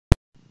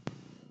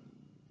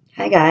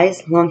Hi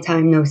guys, long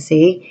time no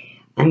see.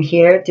 I'm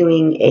here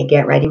doing a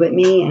get ready with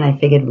me, and I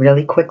figured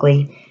really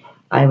quickly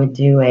I would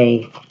do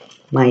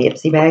my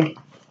Ipsy bag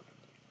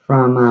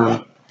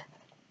from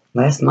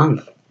last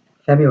month,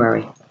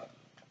 February.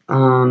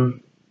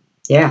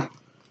 Yeah.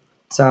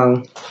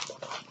 So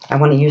I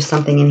want to use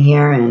something in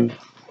here, and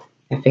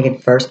I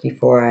figured first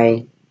before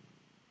I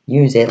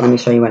use it, let me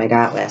show you what I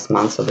got last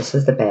month. So this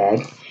is the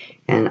bag,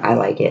 and I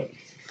like it.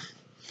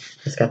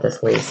 It's got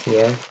this lace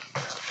here.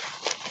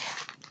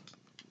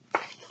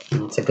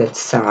 And it's a good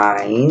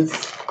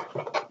size.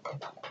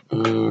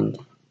 And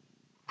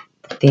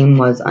the theme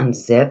was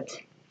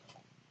unzipped.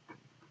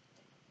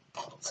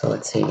 So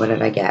let's see, what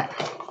did I get?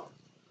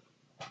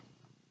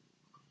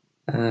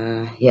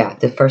 Yeah,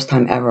 the first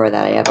time ever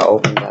that I ever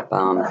opened up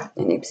an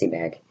Ipsy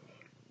bag.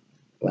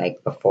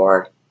 Like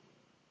before,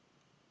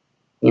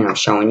 you know,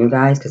 showing you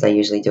guys, because I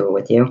usually do it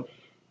with you.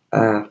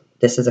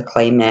 This is a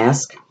clay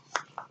mask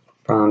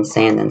from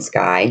Sand and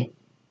Sky.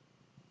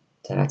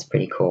 So that's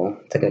pretty cool.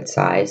 It's a good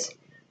size.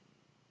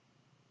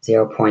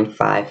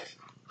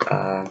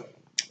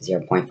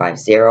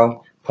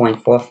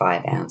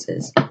 0.45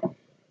 ounces.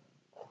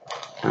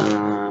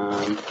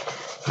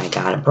 I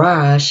got a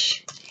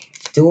brush.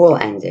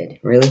 Dual-ended.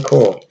 Really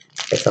cool.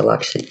 It's a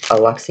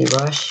Luxie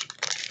brush.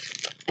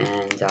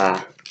 And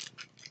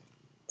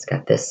it's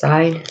got this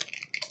side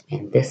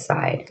and this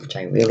side, which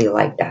I really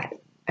like that.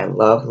 I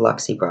love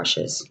Luxie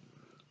brushes.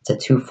 It's a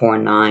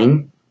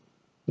 249,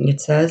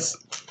 it says.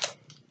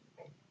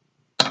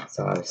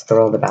 So I was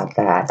thrilled about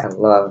that.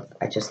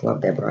 I just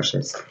love their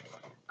brushes.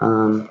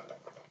 I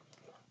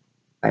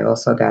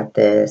also got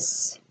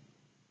this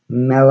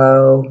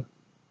Mellow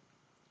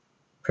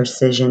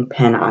Precision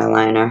Pen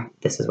Eyeliner.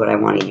 This is what I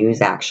want to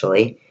use,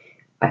 actually.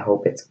 I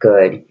hope it's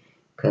good,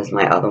 because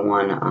my other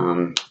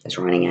one is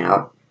running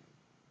out.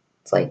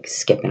 It's like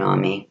skipping on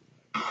me.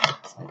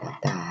 So I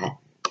got that.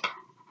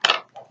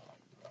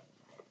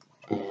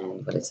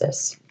 And what is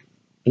this?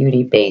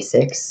 Beauty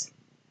Basics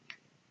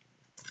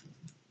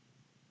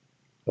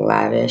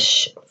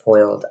Lavish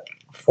Foiled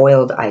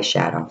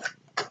Eyeshadow.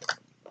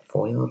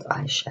 Foiled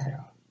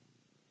eyeshadow.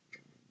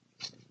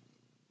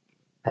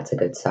 That's a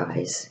good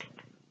size.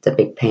 It's a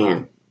big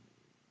pan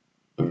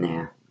in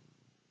there.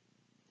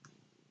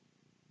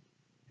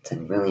 It's a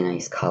really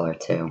nice color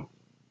too.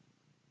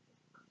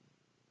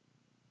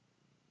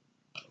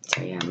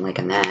 So yeah, I'm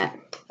liking that.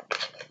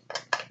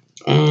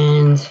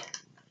 And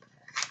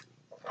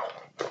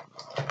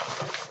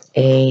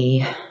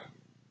a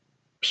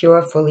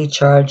Pure Fully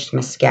Charged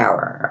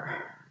Mascara.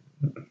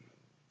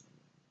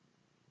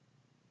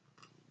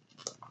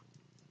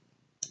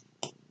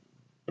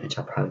 Which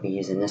I'll probably be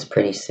using this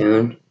pretty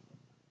soon,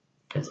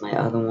 because my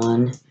other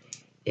one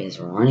is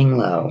running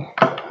low.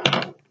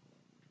 That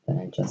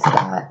I just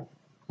got. I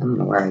don't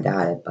know where I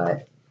got it,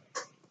 but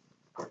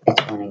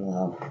it's running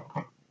low.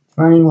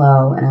 Running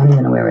low, and I don't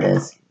even know where it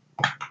is.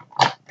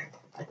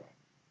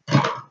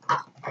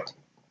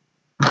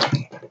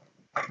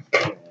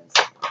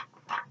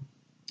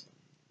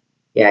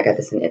 Yeah, I got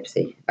this in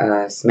Ipsy.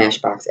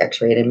 Smashbox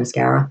X-Rated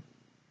Mascara.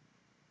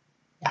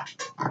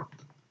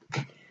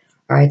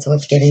 Alright, so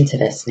let's get into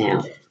this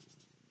now.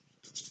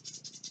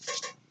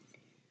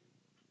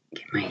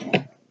 Get my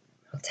little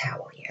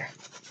towel here.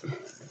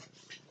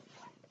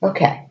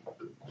 Okay.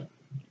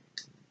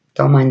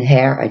 Don't mind the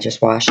hair. I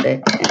just washed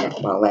it,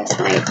 last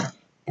night.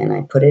 And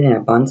I put it in a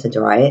bun to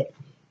dry it.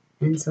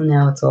 And so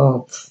now it's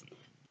all...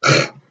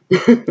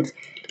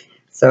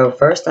 So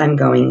first I'm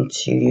going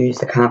to use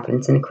the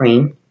Confidence in the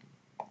Cream.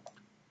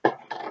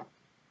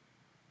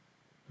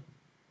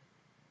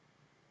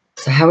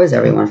 So how is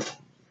everyone?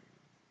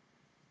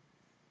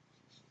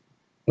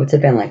 What's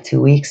it been, like 2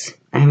 weeks?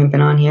 I haven't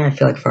been on here. I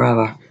feel like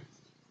forever.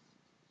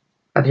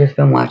 I've just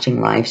been watching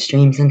live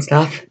streams and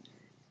stuff.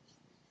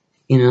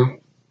 You know.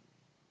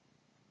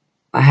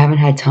 I haven't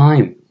had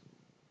time.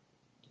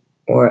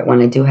 Or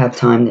when I do have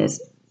time,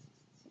 there's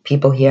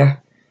people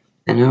here.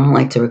 And I don't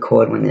like to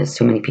record when there's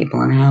too many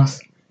people in the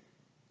house.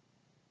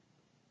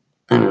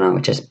 I don't know.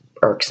 It just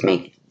irks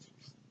me.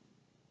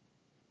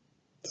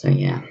 So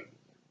yeah.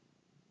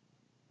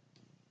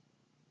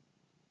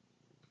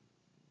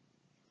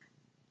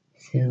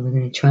 So we're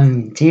going to try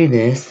and do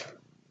this.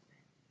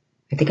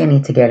 I think I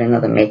need to get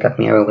another makeup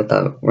mirror with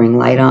a ring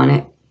light on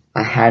it.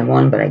 I had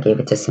one, but I gave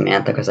it to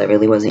Samantha because I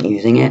really wasn't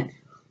using it.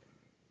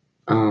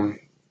 I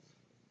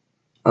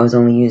was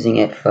only using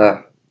it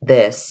for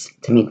this,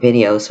 to make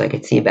videos so I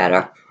could see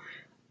better.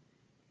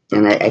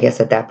 And I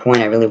guess at that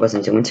point I really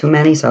wasn't doing too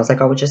many, so I was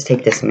like, oh, we'll just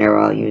take this mirror.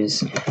 I'll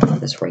use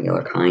this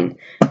regular kind.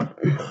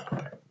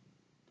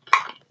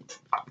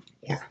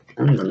 Yeah, I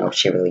don't even know if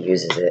she really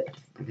uses it.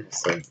 I'm going to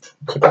see.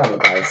 She probably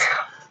does.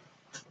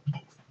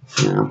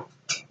 No.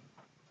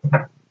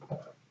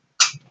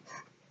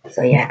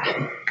 So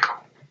yeah,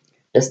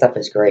 this stuff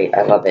is great.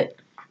 I love it.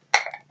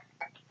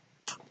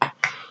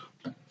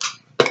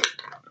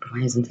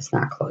 Why isn't this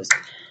not closed?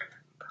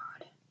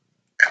 God.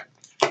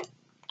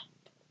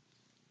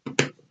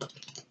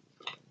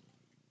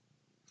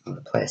 Oh,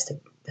 the plastic.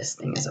 This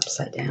thing is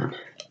upside down.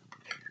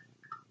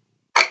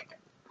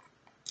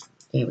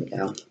 Here we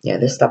go. Yeah,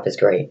 this stuff is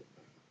great.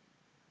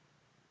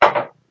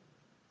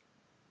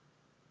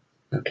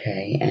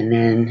 Okay, and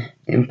then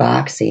in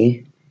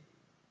Boxy,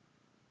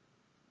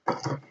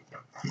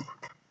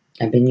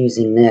 I've been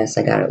using this.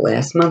 I got it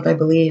last month, I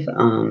believe.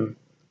 The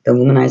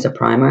Luminizer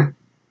Primer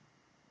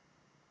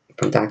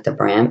from Dr.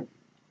 Brandt.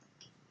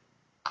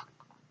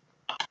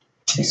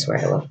 I swear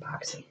I love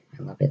Boxy.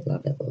 I love it,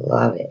 love it,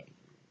 love it.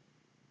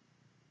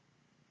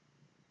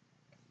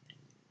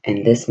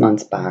 And this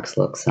month's box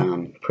looks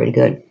pretty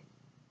good.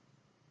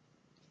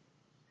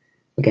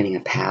 We're getting a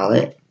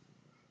palette,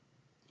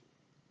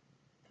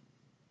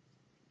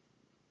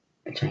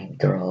 which I'm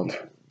thrilled.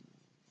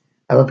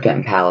 I love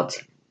getting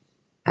palettes.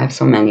 I have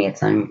so many,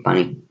 it's not even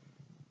funny.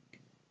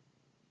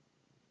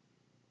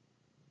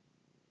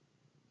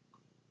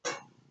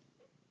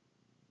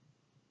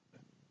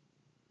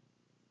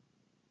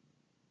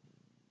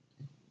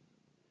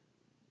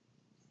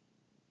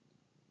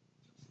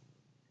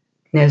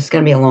 Yeah, this is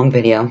going to be a long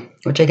video,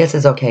 which I guess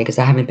is okay because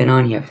I haven't been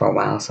on here for a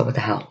while, so what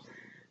the hell.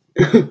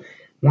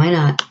 Why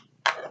not?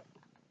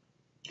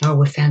 Oh,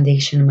 what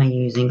foundation am I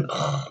using?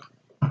 Oh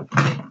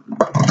my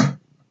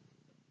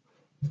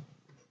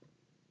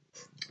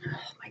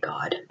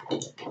god.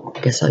 I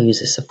guess I'll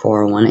use a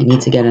Sephora one. I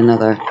need to get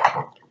another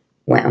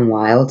Wet n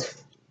Wild.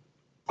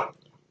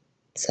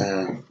 It's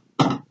the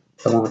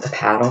one with the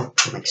paddle.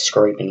 I'm like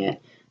scraping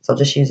it. So I'll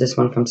just use this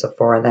one from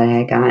Sephora that I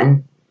had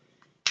gotten.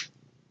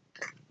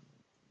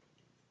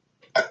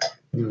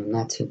 No, I'm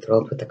not too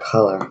thrilled with the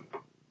color.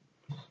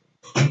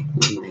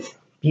 My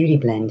beauty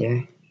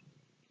blender.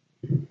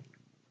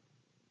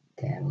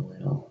 Dab a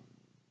little.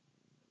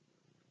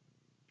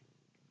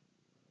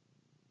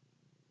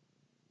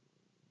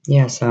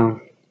 Yeah,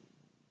 so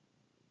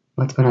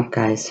what's been up,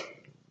 guys?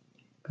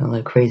 Got a lot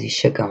of crazy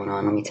shit going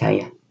on, let me tell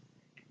you.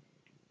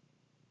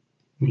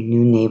 My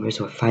new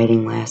neighbors were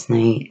fighting last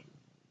night.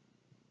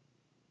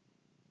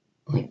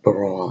 Like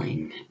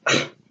brawling.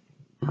 I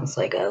was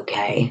like,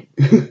 okay.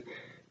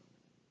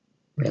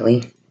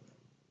 Really?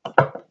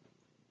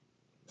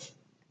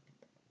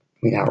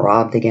 We got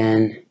robbed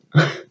again.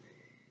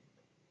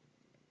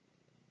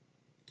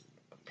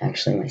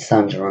 Actually, my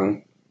son's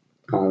room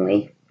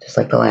only, just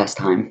like the last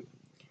time.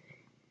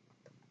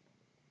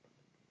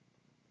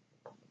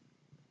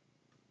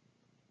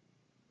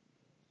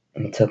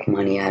 And he took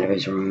money out of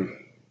his room.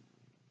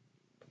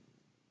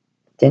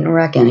 Didn't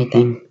wreck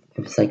anything.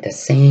 It was like the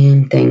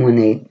same thing when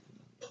they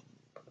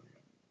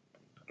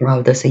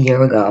robbed us a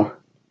year ago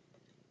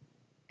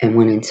and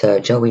went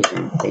into Joey's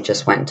room. They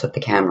just went and took the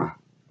camera.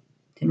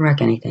 Didn't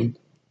wreck anything.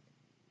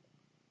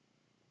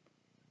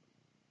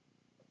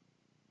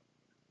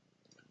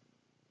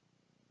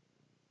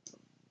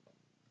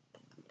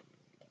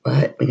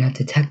 But we got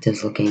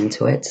detectives looking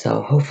into it,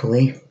 so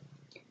hopefully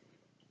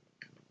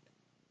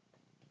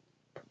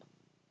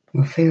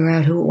we'll figure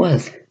out who it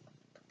was.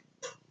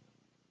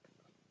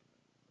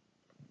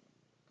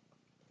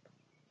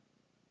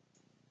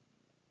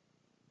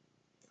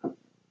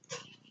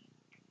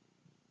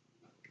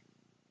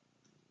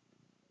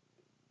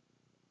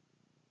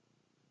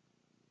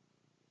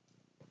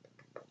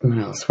 What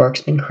else?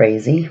 Work's been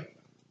crazy.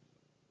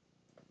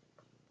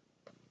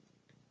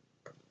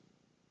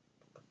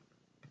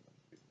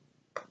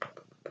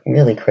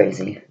 Really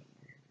crazy.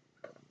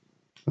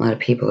 A lot of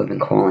people have been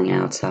calling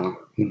out, so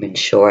we've been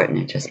short, and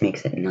it just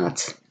makes it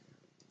nuts.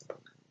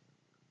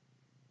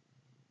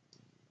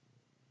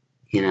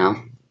 You know?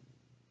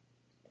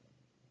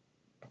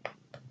 I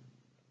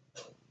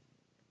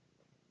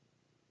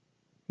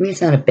mean,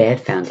 it's not a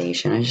bad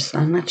foundation.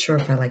 I'm not sure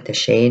if I like the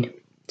shade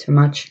too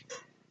much.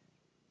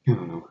 I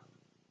don't know.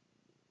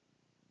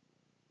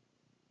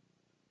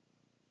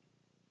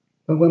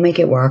 But we'll make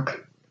it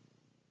work.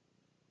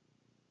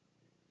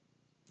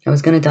 I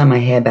was going to dye my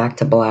hair back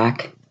to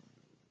black,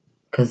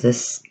 because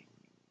this,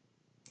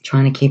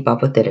 trying to keep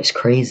up with it is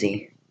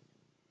crazy.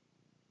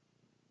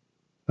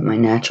 But my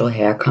natural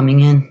hair coming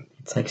in,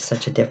 it's like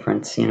such a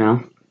difference, you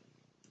know?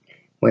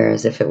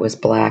 Whereas if it was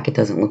black, it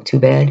doesn't look too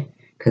bad,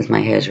 because my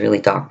hair is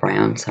really dark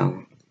brown,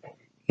 so,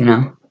 you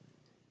know?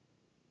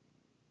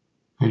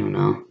 I don't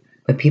know.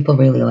 But people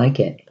really like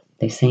it.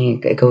 They say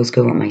it goes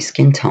good with my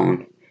skin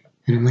tone.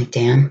 And I'm like,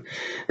 damn.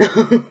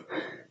 It's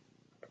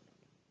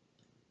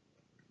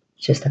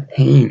just a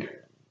pain.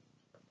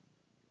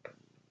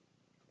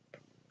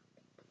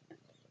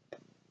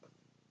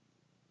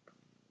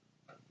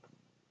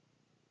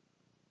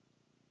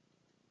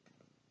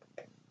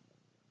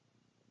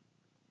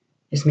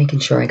 Just making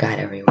sure I got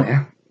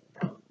everywhere.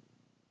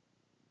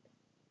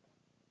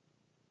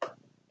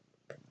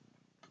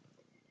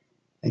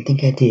 I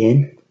think I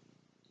did.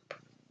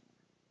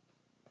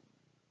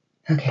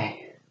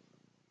 Okay.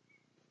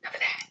 Enough of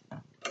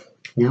that.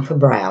 Now for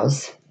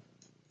brows.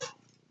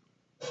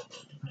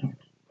 I'm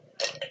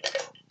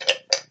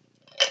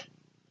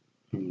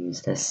gonna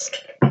use this.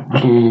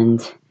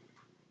 And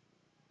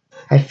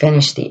I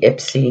finished the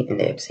Ip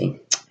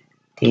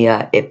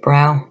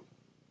Brow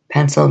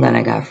pencil that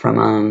I got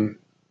from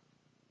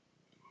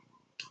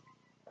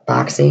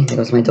Boxy. There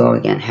goes my dog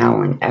again,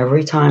 howling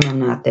every time I'm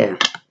not there.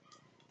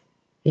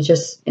 He's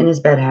just in his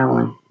bed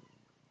howling.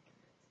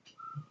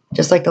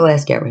 Just like the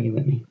last Get Ready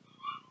With Me.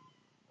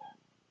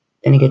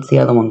 Then he gets the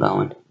other one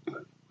going.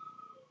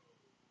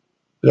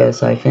 Yeah,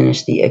 so I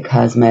finished the It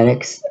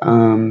Cosmetics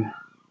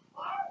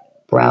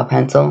brow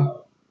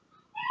pencil.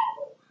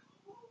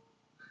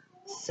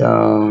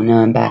 So now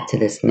I'm back to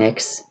this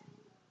NYX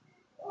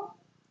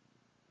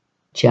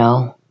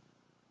gel.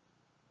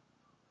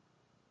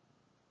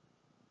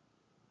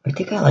 I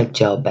think I like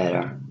gel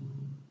better.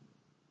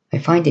 I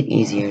find it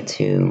easier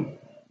to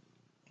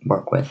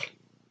work with,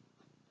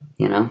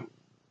 you know?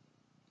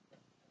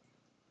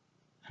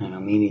 I don't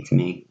know, maybe it's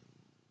me.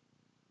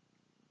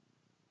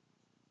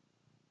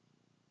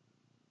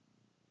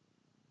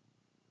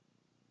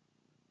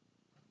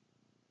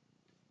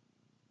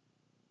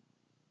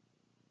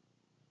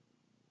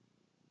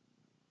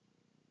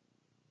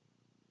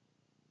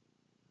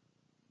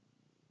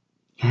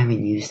 I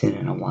haven't used it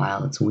in a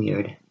while, it's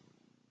weird.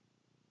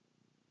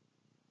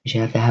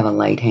 You have to have a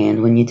light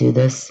hand when you do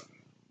this.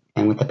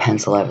 And with the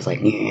pencil, I was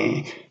like,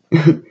 being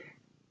a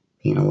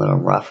little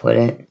rough with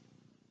it.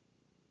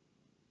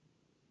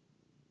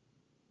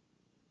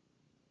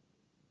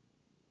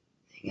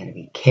 You gotta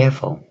be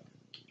careful.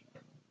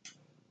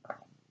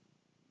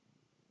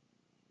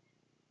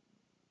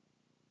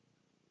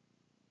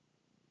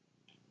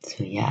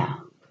 So yeah.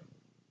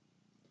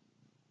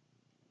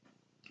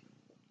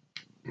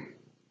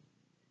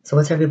 So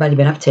what's everybody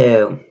been up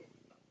to?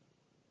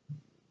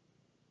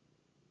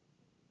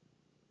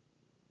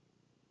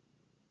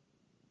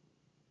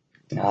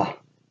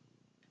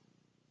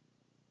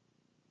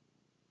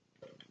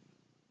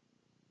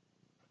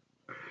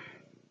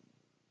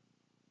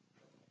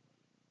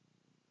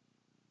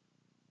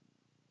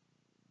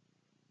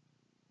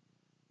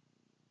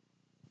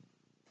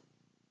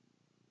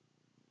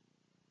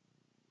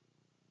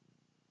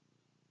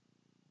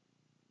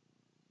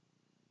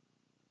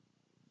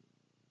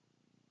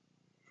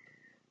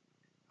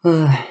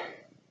 Oh.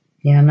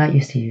 Yeah, I'm not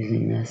used to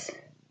using this.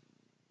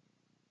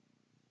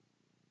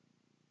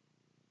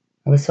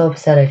 I was so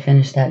upset I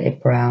finished that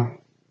It Brow.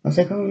 I was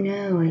like, oh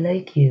no, I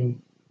like you.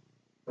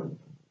 I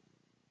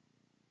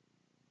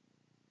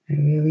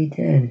really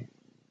did.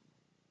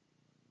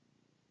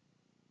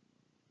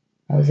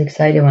 I was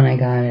excited when I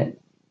got it.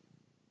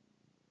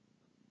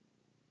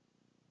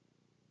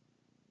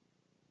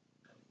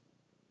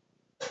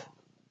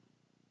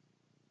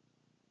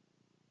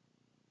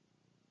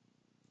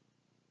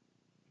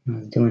 I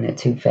was doing it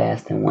too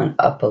fast and went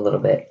up a little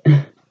bit.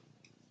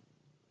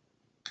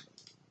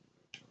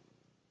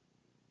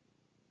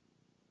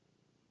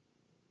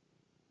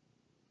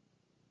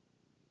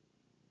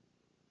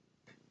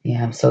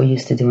 Yeah, I'm so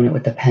used to doing it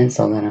with the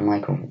pencil that I'm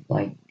like, I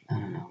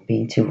don't know,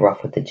 being too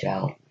rough with the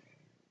gel.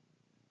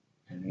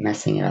 And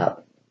messing it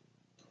up.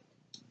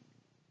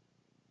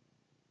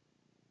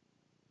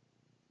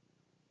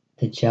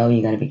 The gel,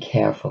 you gotta be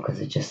careful because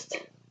it just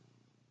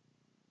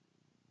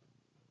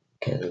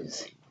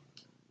goes.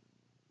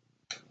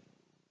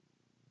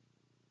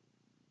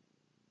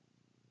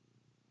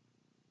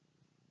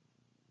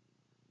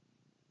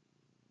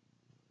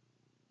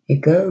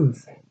 It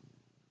goes.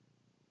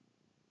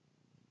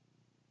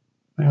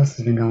 What else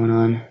has been going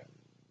on?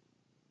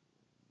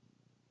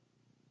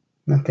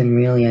 Nothing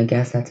really, I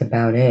guess that's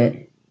about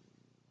it.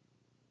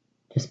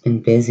 Just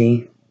been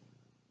busy.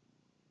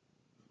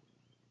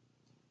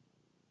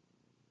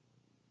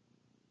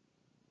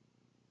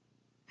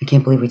 I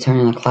can't believe we're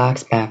turning the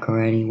clocks back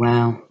already.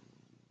 Wow.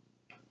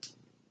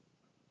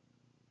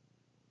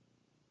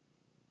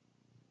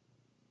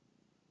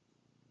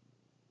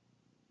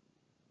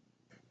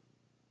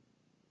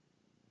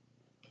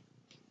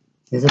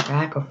 Is it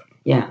back? Or,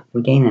 yeah,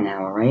 we gained an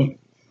hour, right?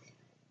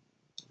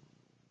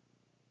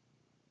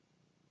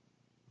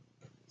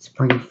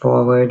 Spring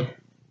forward,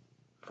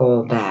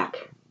 fall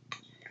back.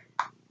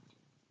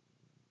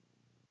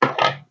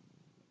 Turn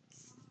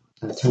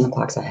the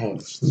clocks ahead.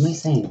 What am I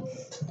saying?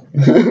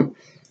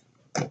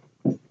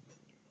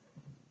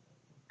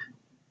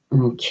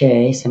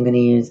 Okay, so I'm going to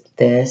use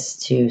this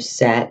to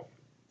set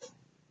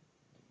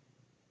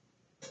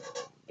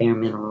Bare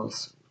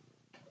Minerals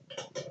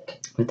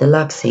with the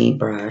Luxie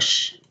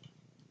brush.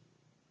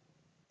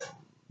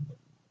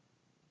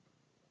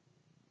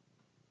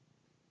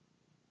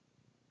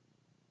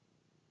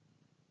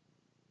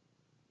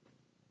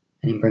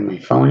 I didn't bring my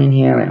phone in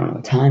here. I don't know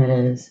what time it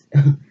is.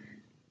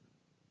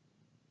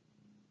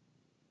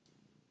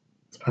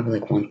 It's probably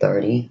like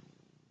 1:30.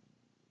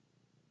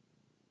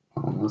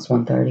 Almost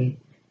 1:30.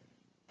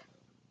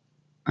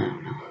 I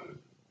don't know.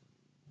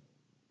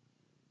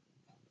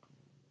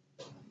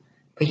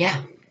 But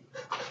yeah.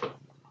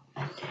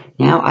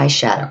 Now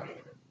eyeshadow.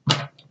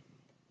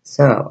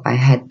 So I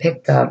had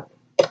picked up,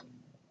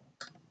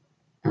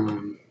 let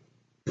me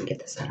get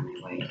this out of my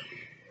way.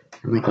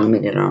 I'm like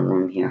limited on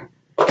room here.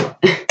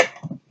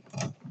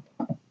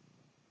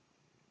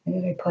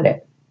 Where did I put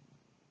it?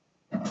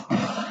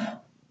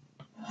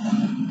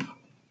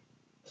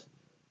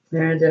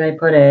 Where did I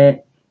put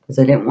it? Because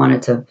I didn't want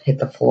it to hit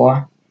the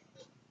floor.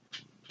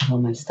 All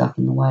my stuff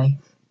in the way.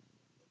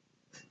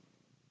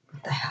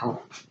 What the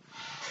hell?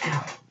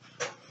 Ow.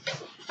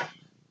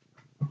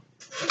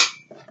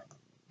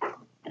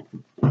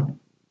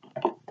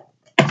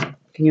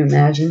 Can you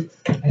imagine?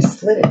 I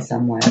slid it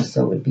somewhere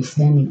so it would be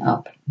standing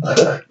up.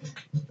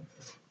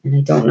 And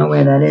I don't know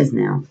where that is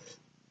now.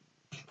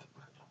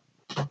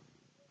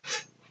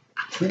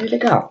 Where did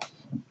it go?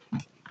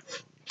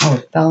 Oh,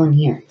 it fell in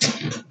here.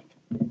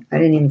 I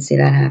didn't even see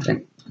that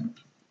happen.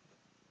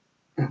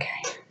 Okay.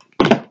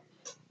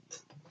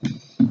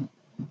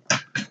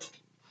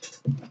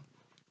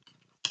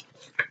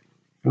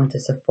 I went to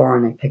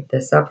Sephora and I picked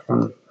this up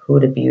from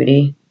Huda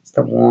Beauty. It's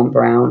the Warm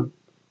Brown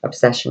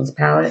Obsessions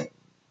palette.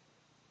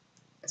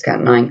 It's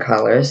got 9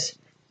 colors.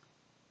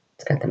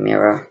 It's got the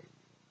mirror.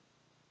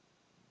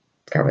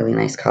 It's got really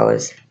nice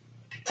colors.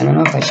 I don't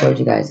know if I showed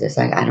you guys this.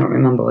 I don't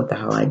remember what the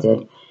hell I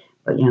did.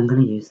 But yeah, I'm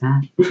going to use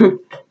that.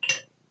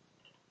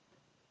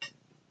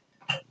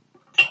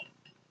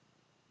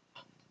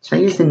 Should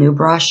I use the new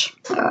brush?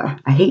 I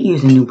hate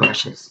using new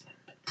brushes.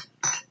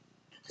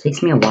 It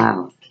takes me a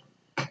while.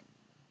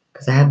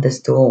 Because I have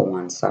this dual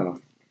one, so,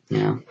 you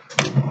know.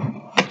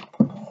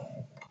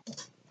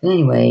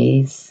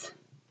 Anyways.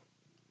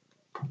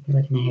 You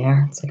liking the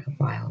hair? It's like a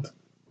wild.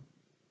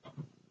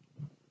 I'm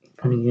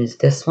going to use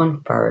this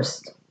one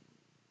first.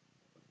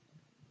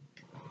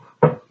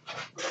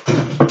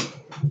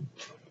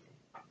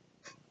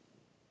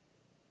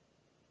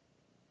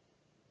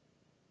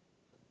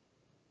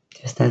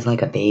 Just as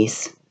like a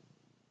base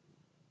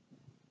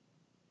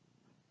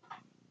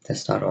to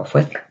start off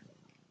with.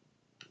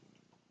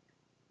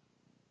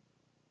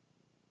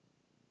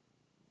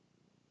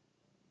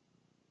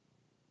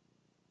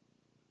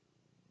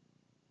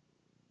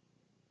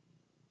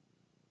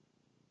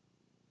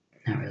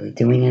 Not really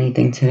doing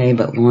anything today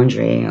but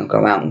laundry. I'll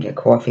go out and get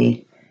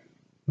coffee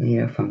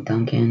later from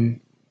Dunkin'.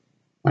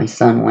 My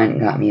son went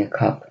and got me a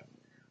cup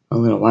a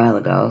little while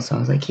ago, so I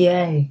was like,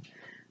 yay.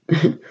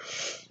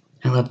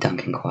 I love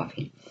Dunkin'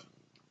 coffee.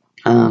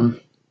 No,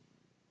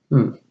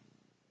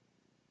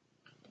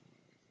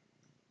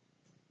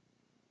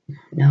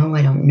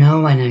 I don't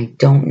know, and I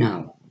don't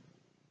know.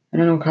 I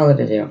don't know what color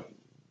to do. I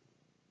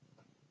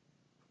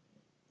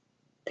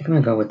think I'm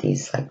gonna go with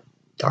these, like,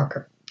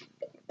 darker.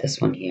 This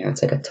one here,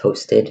 it's like a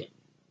toasted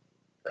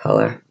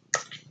color.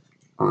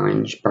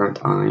 Orange,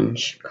 burnt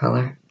orange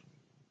color,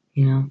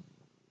 you know?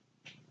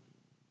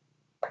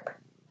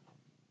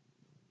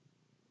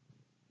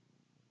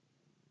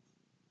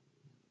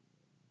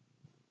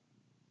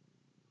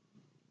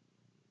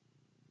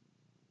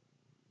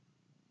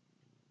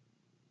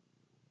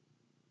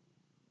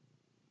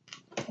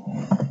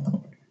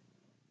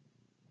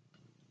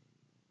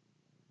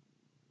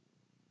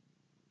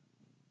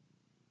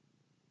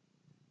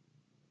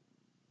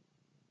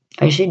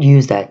 I should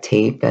use that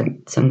tape that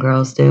some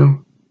girls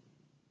do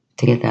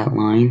to get that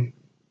line.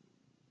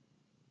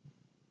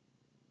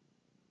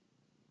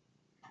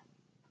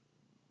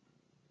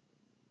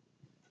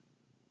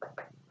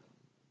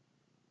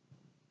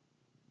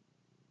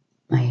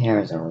 My hair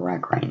is a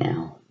wreck right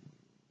now.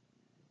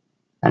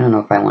 I don't know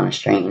if I want to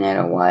straighten it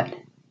or what.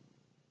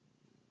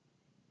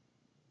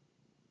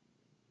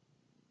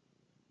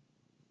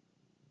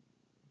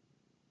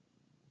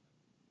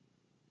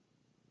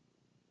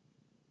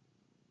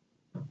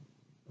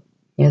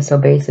 Yeah, so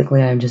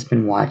basically I've just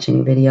been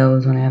watching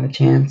videos when I have a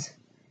chance.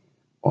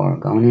 Or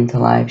going into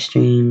live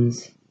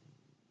streams.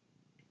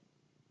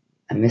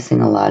 I'm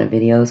missing a lot of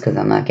videos because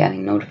I'm not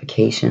getting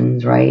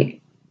notifications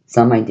right.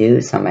 Some I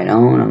do, some I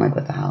don't. I'm like,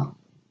 what the hell?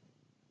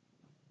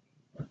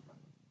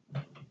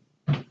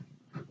 I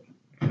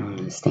don't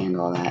understand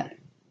all that.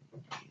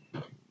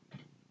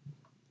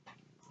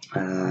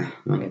 What am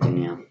I going to do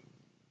now?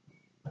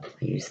 I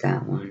use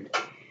that one.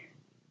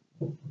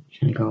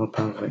 Should I go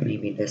above with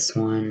maybe this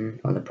one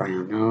or the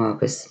brown? No, I'll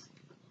just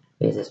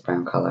use this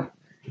brown color.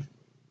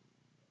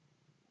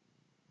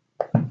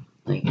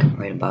 Like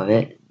right above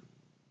it.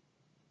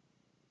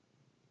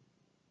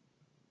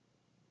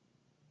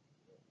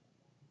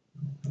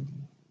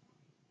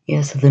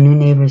 Yeah, so the new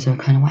neighbors are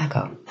kind of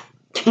wacko.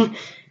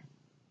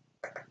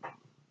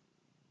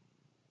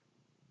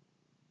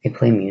 They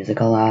play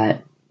music a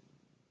lot.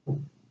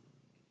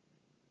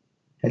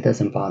 That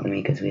doesn't bother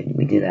me because we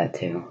do that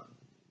too.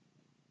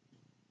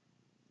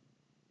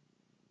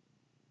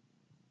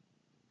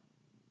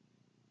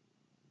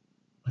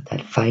 But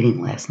that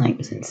fighting last night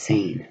was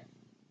insane.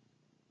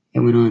 It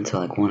went on until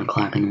like 1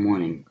 o'clock in the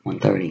morning,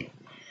 1:30.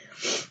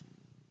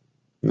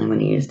 And I'm going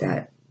to use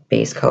that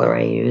base color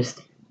I used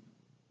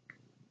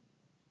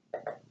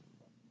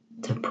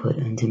to put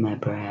under my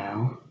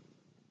brow.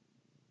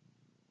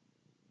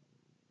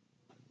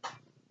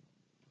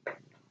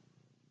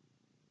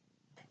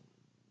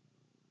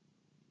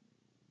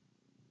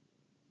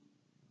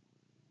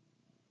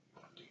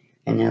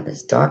 And now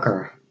this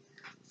darker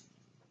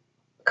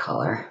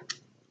color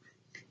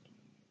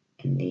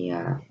in the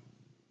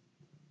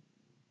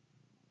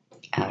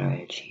outer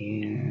edge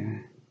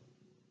here.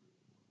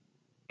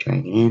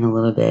 Drag it in a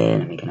little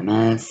bit. I'm making a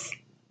mess.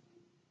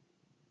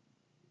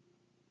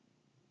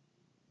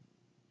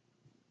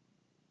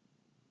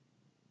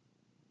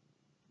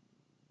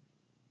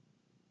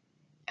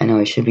 know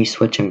I should be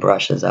switching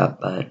brushes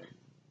up, but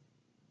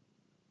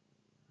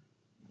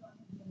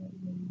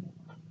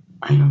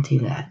I don't do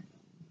that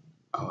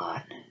a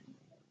lot.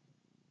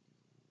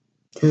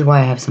 This is why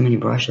I have so many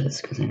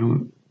brushes, because I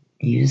don't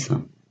use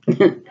them.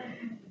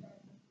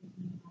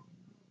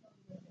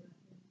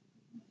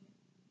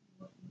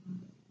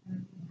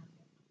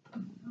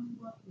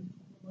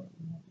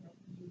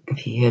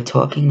 If you hear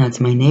talking,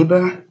 that's my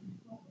neighbor.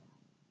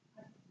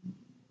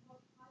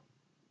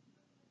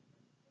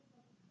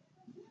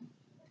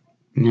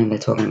 And they're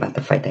talking about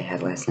the fight they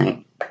had last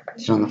night.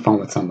 She's on the phone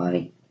with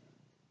somebody.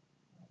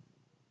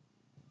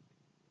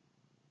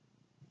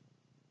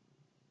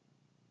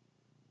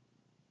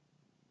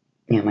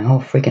 Yeah, my whole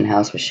freaking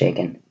house was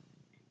shaking.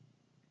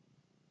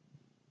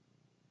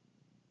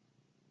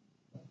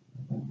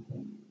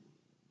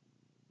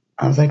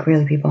 I was like,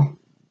 really, people?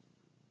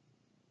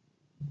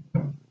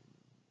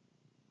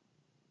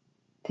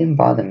 Didn't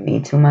bother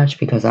me too much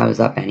because I was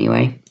up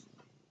anyway.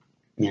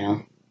 You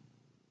know,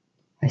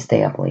 I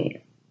stay up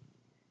late.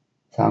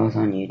 So I was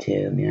on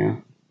YouTube, you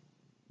know.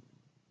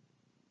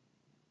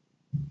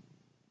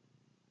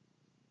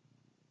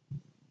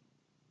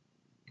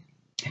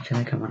 I feel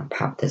like I want to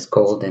pop this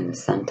gold in the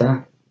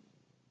center.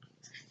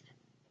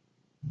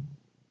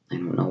 I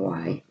don't know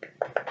why.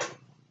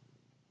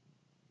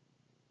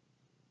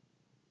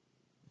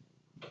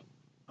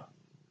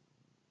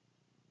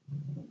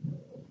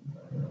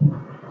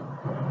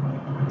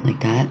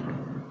 Like that.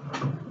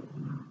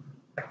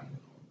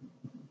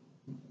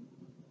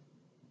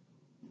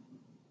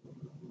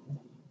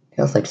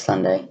 Feels like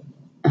Sunday.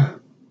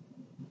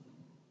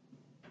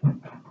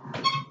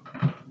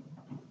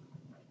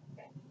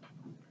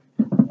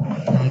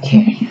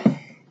 Okay.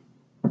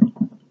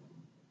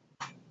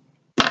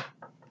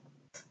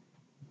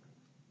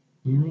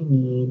 Now I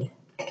need,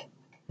 I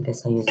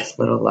guess I'll use this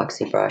little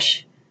Luxie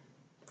brush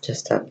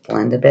just to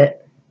blend a bit.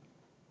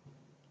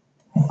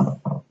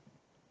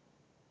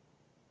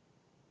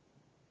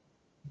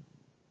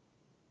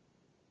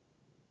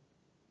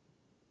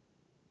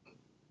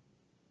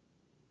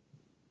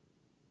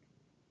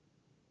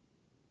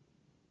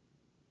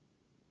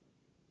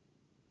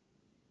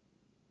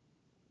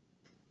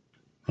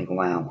 Like,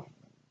 wow.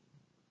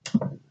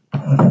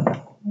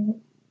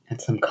 Add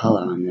some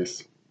color on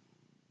this.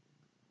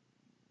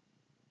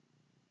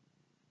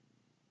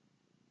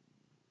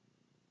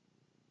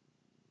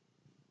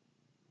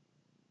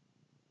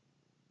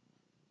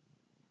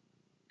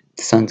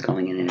 The sun's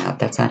going in and out.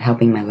 That's not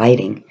helping my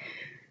lighting.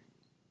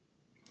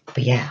 But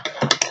yeah.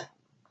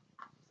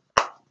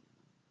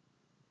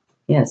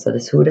 Yeah, so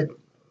this Huda,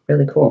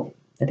 really cool.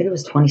 I think it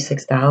was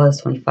 $26,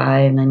 $25, $99,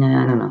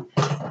 I don't know.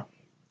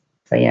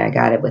 So yeah, I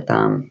got it with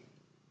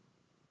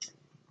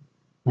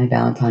my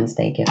Valentine's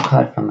Day gift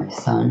card from my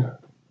son.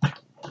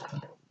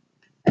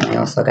 And I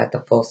also got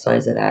the full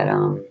size of that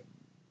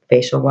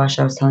facial wash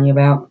I was telling you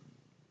about.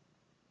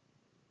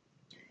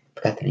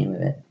 Forgot the name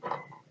of it.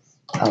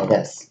 Oh,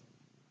 this.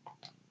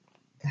 What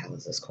the hell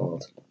is this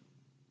called?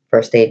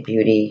 First Aid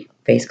Beauty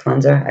Face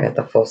Cleanser. I got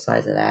the full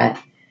size of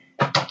that.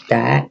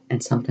 That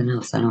and something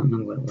else. I don't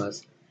remember what it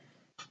was.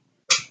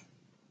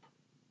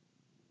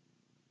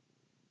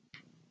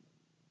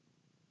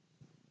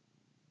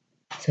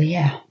 So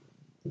yeah.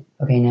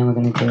 Okay, now we're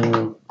going to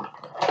do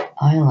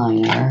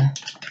eyeliner.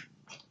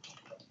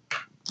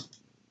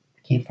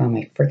 Can't find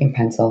my freaking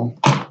pencil.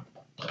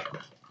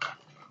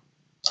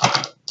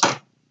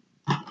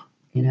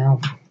 You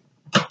know,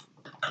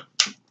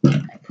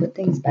 I put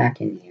things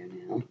back in here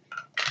now.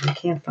 I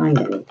can't find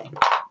anything.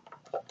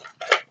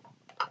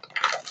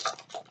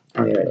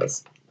 Oh, here it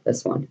is.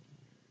 This one.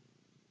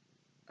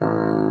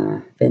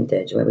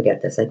 Vintage. Where we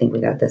got this? I think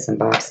we got this in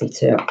Boxy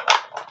too.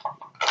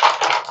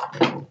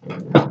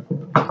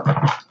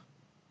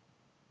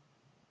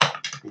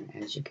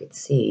 And as you can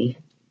see,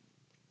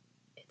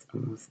 it's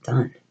almost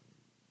done.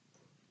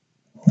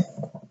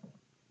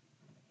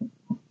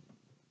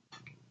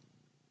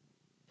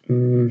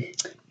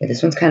 Yeah,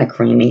 this one's kind of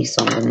creamy,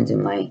 so I'm going to do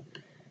my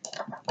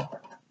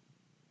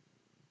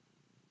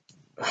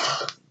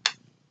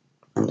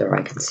under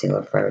eye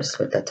concealer first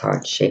with the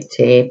Tarte Shape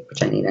Tape,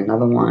 which I need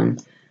another one.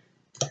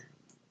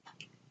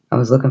 I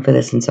was looking for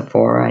this in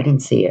Sephora. I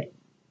didn't see it.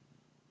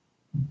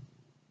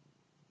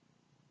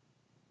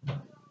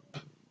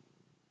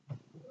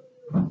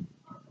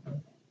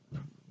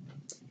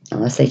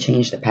 Unless they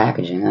changed the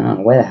packaging. I don't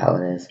know where the hell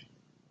it is.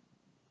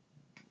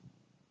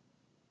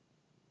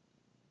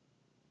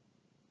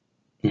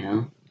 You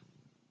know?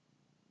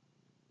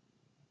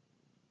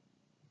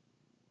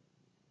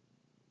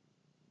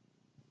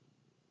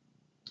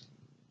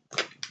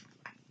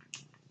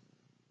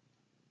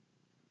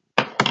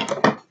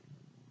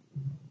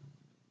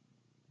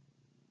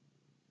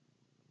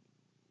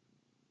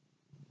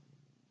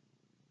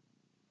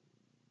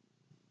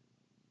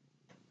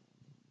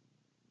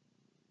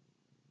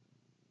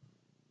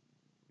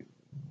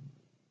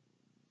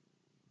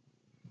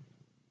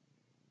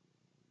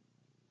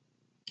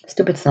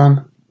 Stupid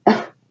son.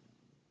 I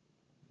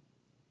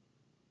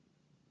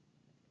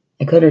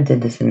could have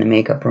did this in the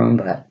makeup room,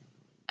 but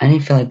I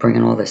didn't feel like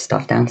bringing all this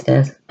stuff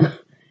downstairs.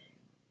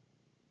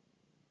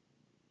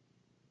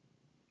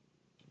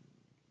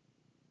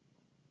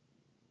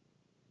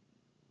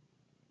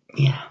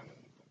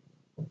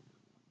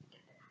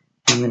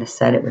 going to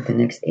set it with the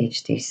NYX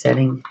HD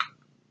setting.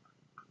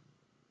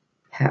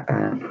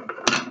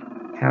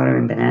 Powder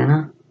and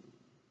banana.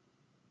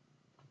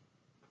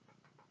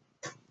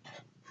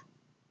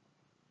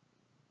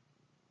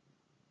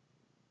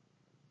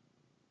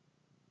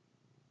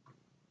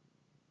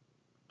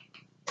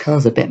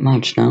 Color's a bit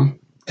much, no?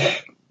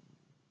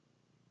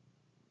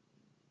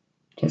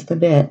 Just a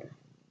bit.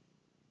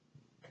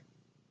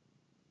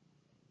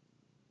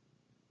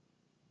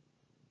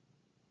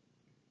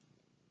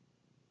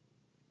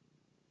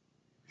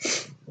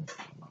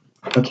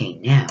 Okay,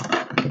 now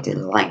I'm going to do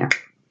the liner.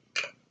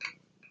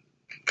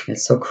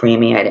 It's so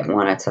creamy, I didn't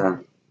want it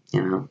to,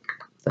 you know,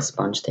 the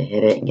sponge to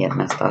hit it and get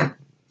messed up.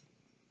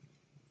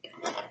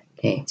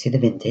 Okay, to the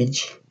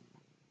vintage.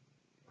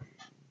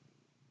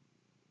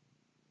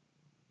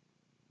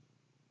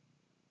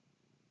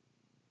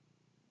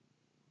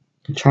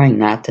 I'm trying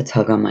not to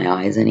tug on my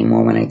eyes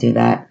anymore when I do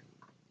that,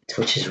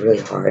 which is really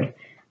hard.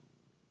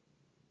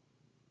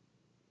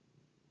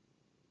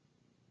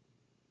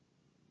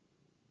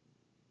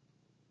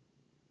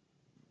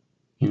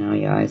 You know,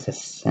 your eyes are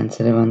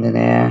sensitive under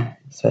there,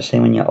 especially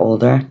when you're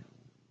older.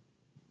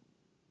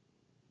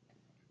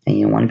 And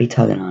you don't want to be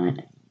tugging on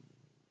it.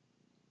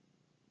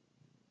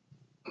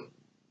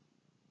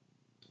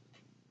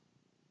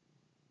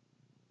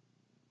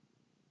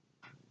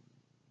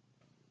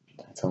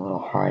 It's a little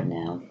hard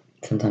now.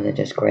 Sometimes I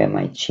just grab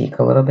my cheek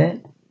a little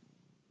bit.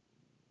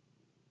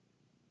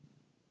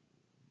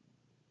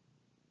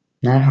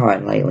 Not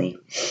hard, lightly.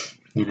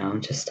 You know,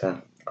 just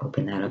to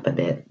open that up a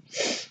bit.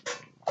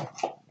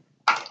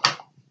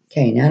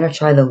 Okay, now to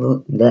try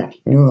the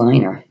new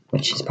liner,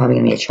 which is probably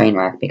going to be a train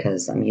wreck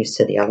because I'm used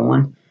to the other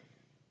one.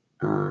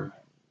 I'm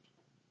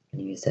going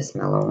to use this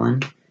mellow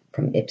one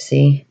from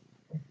Ipsy.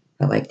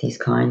 I like these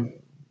kind.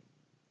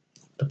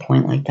 The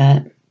point like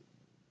that.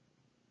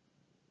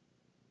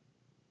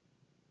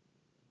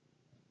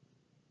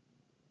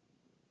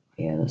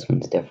 Yeah, this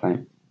one's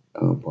different.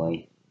 Oh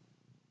boy.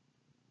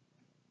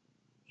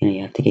 You know,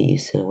 you have to get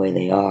used to the way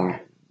they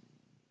are.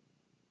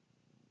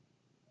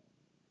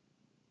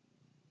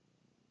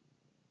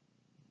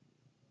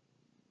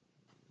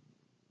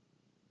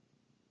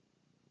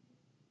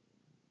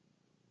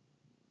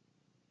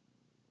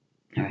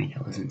 Alright,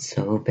 that wasn't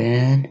so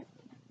bad.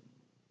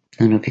 I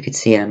don't know if you could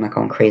see it. I'm not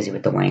going crazy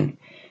with the wing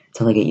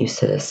until I get used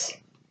to this.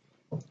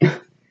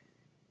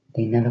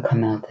 They never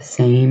come out the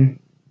same.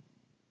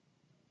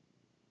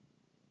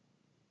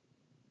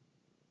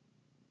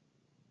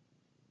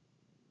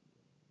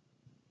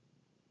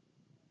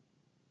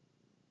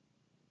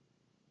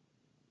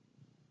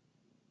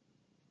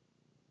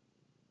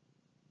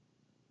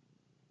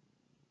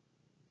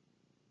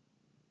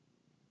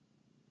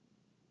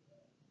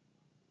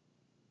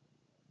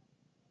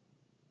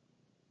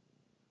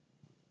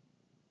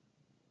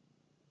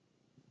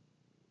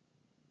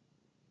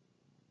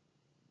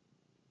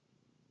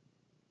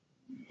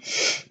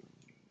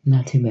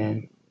 Not too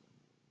bad.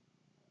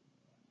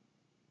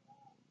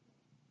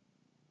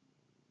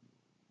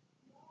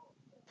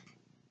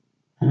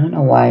 I don't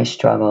know why I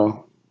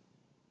struggle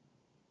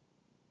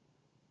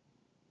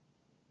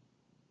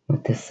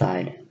with this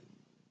side,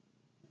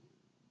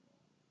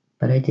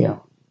 but I do.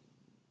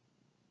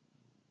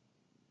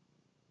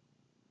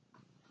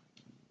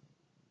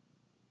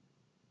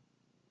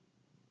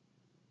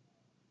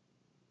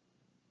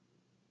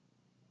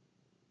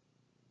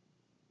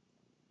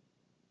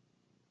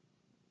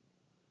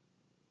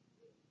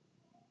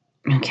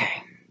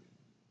 Okay.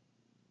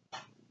 I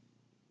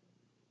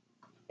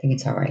think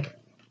it's alright.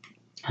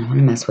 I don't want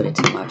to mess with it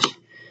too much.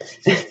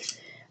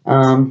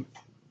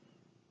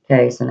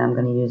 Okay, so now I'm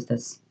going to use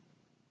this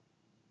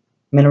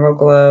Mineral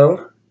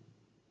Glow.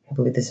 I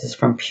believe this is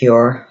from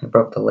Pure. I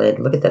broke the lid.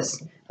 Look at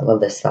this. I love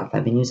this stuff.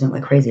 I've been using it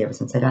like crazy ever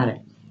since I got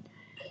it.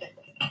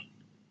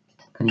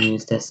 I'm going to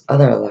use this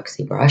other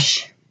Luxie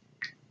brush.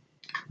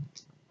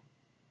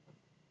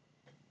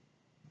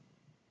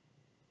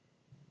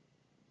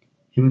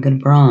 And we're going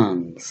to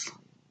bronze.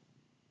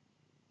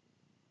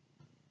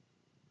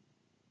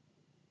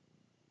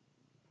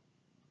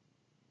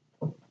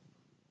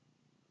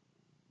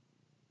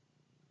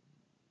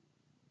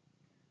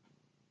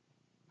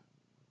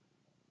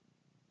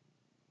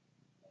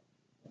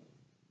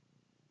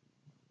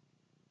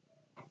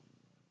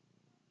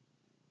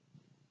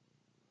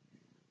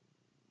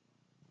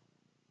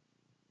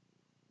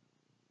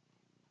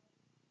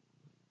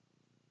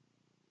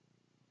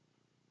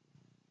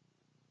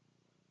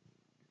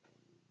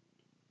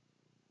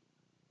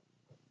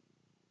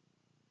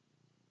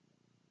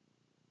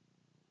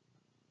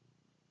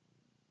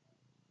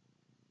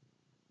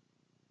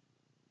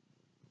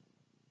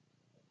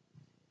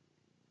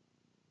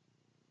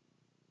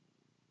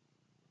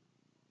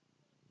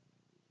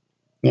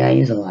 Yeah, I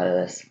use a lot of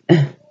this.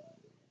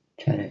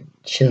 Try to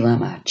chisel out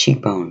my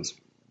cheekbones.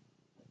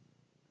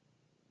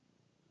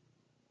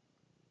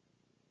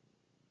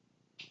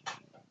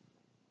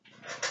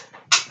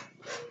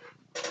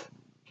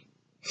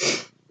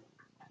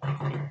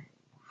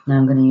 Now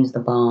I'm going to use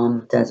the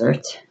Balm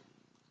Desert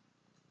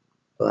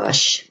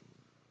blush.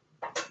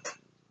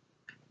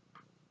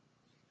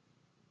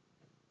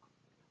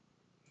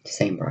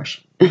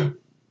 brush.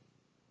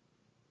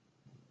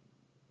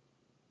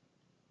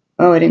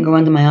 Oh, I didn't go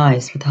under my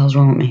eyes. What the hell's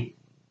wrong with me?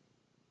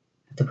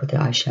 I have to put the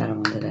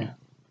eyeshadow under there.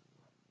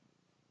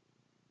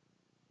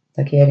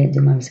 Lucky I didn't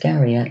do my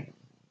mascara yet.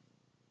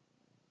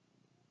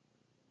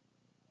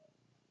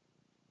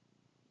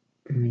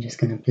 I'm just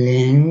gonna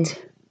blend.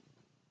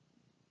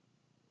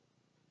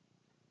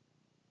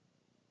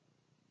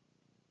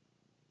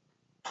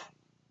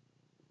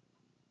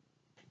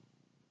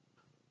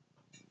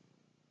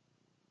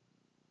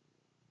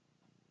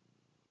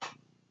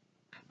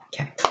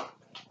 Okay.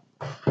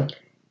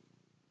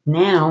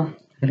 Now,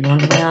 I'm gonna go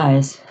under my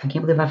eyes. I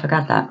can't believe I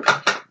forgot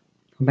that.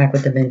 I'm back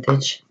with the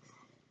vintage.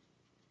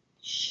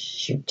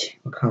 Shoot,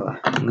 what color?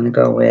 I'm gonna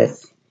go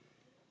with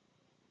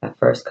that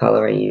first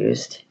color I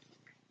used.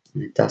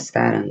 I'm gonna dust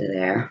that under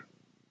there.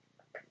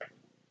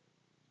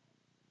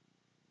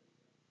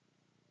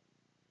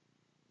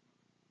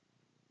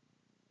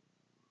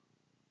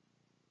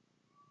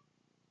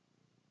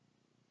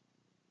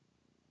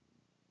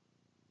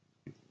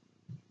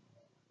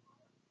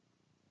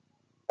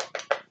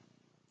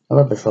 I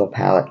love this little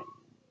palette.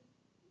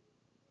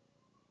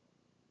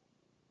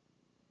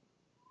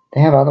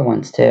 They have other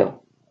ones too.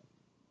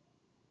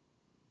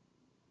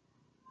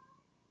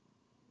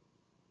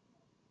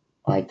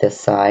 Like this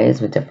size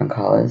with different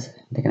colors.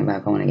 I'm thinking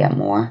about going to get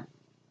more.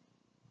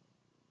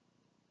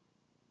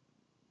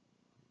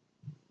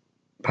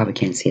 Probably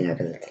can't see that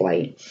because it's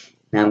light.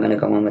 Now I'm going to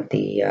go in with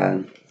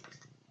the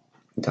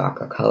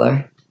darker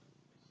color.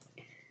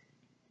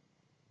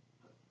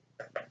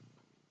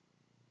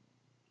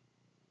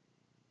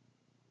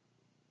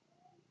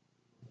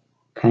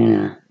 Kind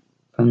of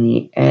from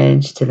the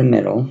edge to the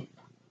middle.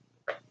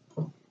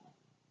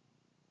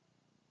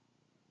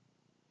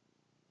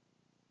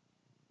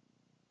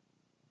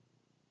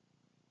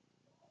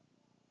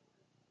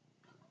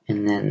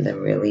 And then the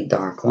really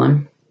dark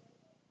one.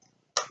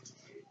 I'm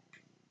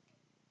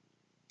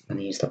going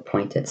to use the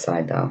pointed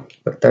side though.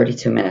 Look,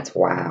 32 minutes.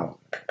 Wow.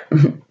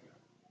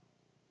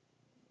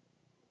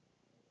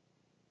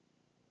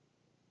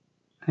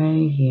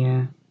 Right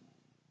here.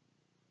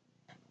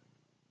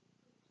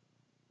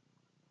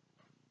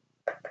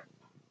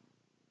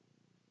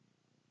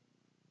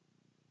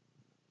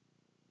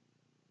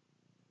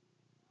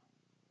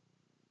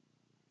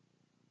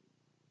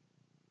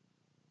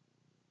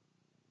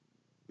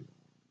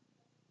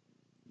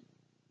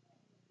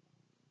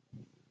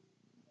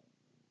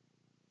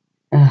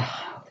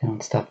 Ugh, they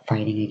don't stop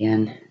fighting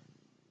again.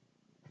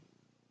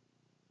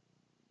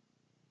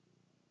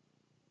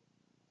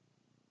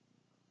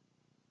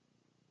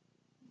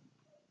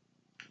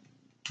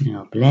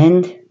 Now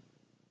blend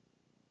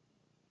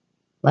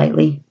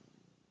lightly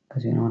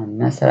because we don't want to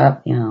mess it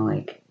up, you know,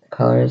 like the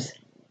colors,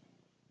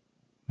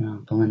 you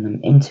know, blend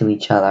them into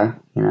each other,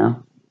 you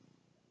know.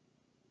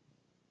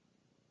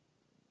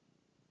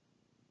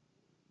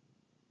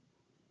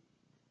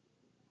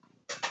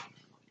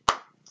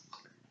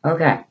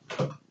 Okay,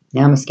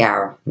 now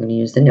mascara. I'm going to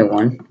use the new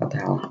one. What the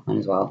hell, might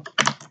as well.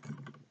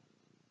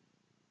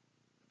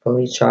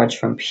 Fully Charged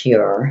from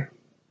Pure.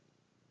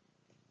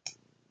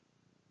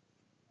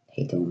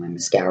 Hate doing my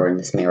mascara in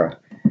this mirror.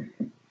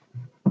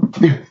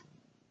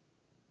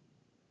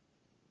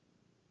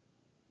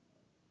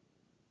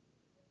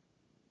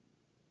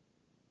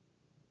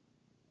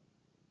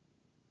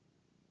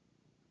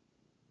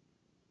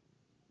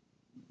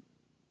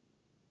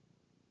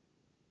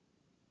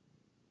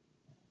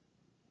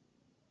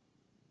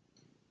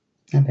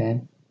 Not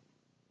bad.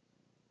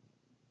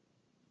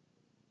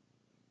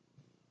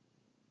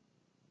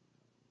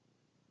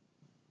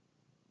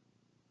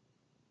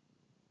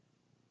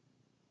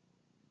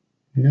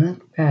 Not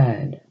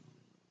bad.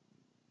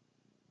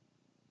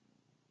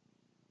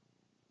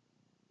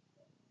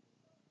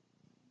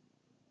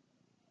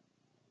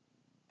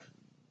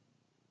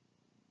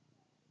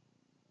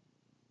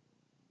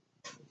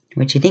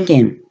 What you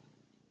thinking?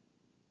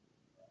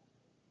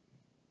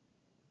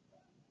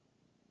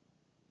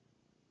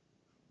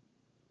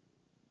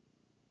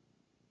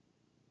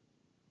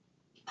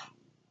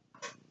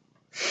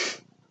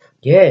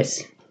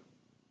 Yes.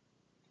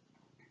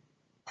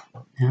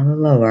 Now the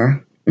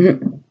lower.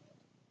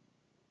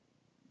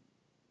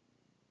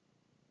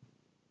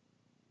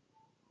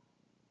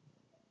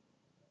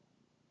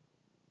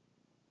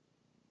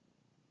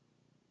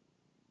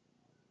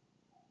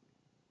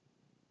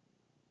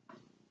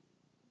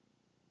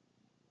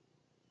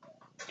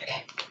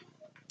 Okay.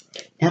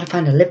 Now to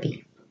find a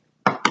lippy.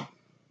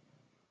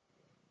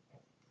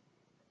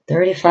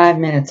 35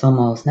 minutes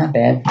almost. Not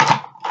bad.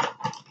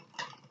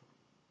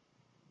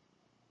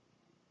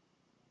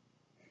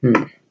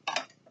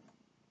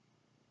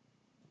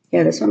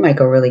 Yeah, this one might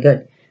go really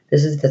good.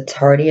 This is the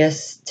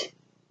Tardiest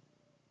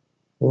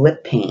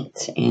lip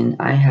paint, and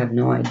I have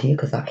no idea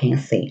because I can't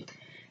see.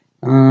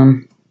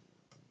 Where's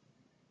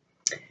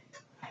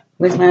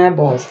my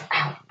eyeballs?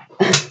 Ow.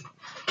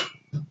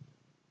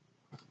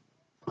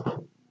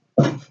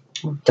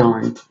 Oh,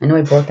 darn. I know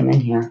I brought them in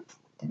here,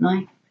 didn't I?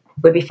 It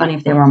would be funny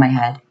if they were on my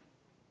head.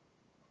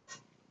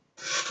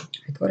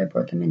 I thought I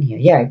brought them in here.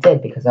 Yeah, I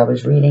did because I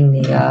was reading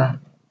the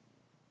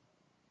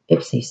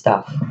Ipsy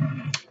stuff.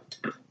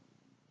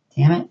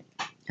 Damn it.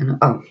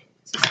 Oh.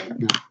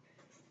 No.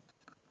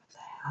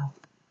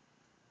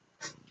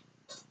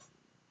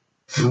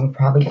 No, it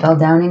probably fell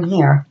down in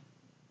here.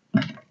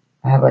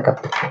 I have like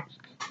a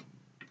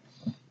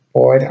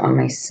board on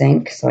my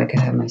sink so I can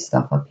have my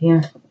stuff up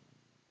here.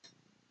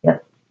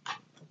 Yep.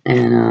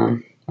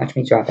 And watch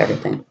me drop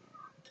everything.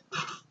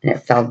 And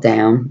it fell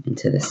down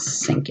into the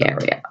sink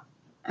area.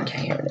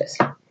 Okay, here it is.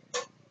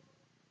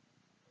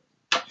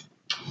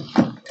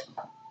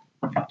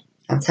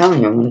 I'm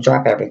telling you, I'm going to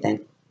drop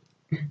everything.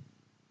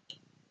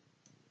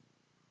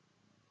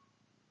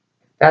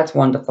 That's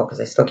wonderful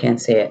because I still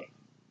can't see it.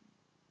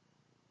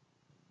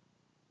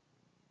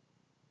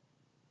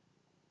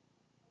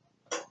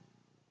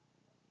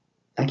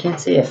 I can't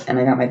see it, and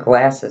I got my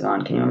glasses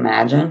on. Can you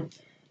imagine?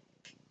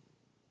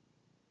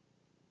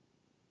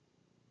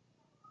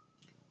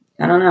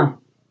 I don't know.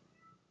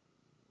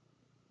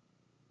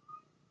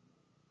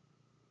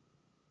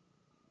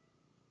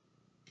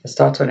 It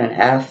starts with an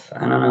F.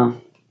 I don't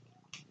know.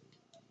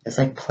 There's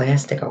like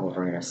plastic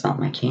over it or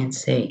something. I can't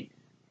see.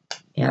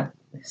 Yep,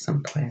 there's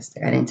some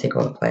plastic. I didn't take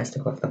all the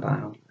plastic off the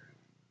bottle.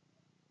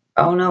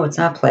 Oh no, it's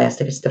not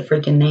plastic. It's the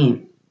freaking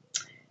name.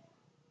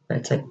 But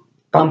it's like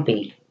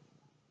bumpy.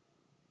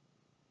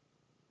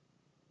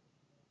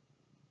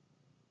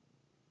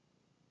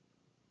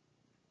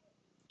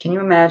 Can you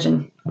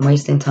imagine? I'm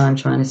wasting time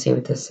trying to see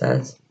what this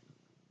says.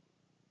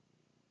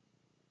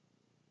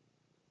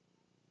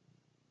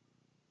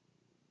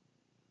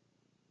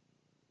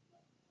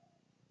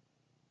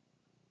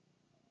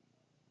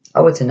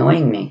 Oh, it's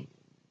annoying me.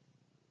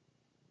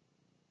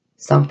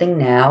 Something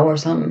now or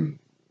something?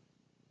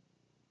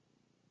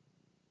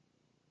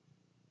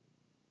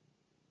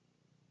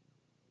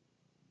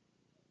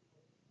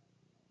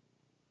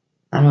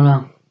 I don't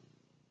know.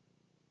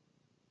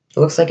 It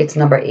looks like it's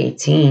number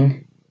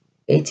 18.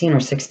 18 or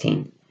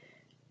 16.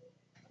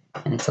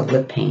 And it's a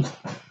lip paint.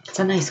 It's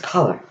a nice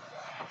color.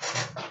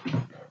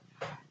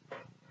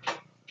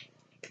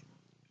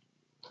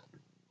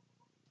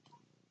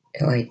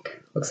 It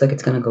like looks like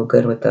it's gonna go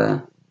good with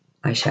the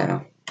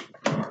eyeshadow.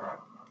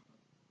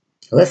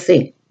 Let's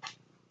see.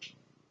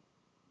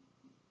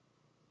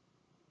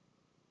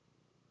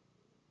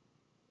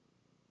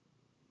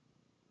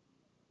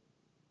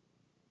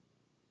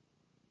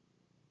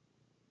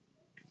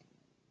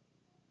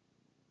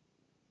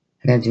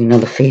 I gotta do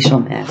another facial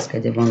mask. I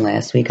did one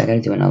last week. I gotta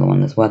do another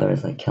one. This weather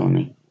is like killing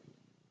me.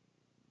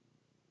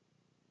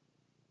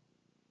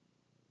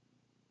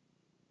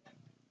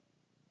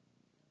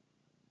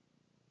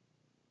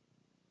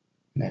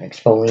 I gotta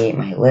exfoliate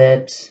my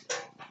lips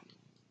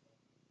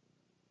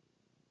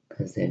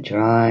because they're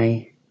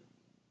dry.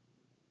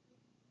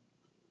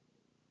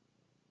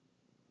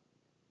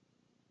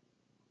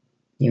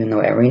 Even though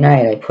every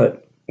night I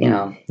put, you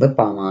know, lip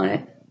balm on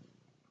it.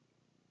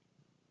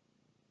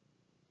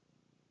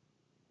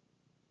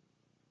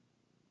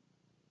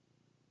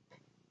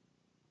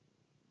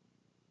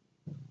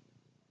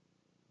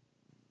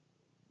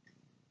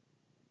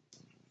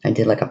 I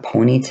did like a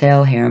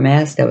ponytail hair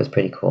mask. That was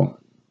pretty cool.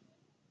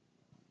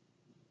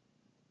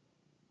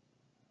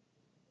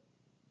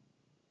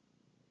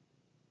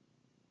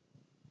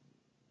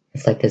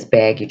 It's like this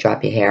bag. You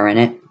drop your hair in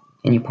it,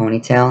 in your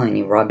ponytail, and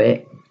you rub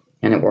it,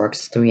 and it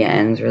works through your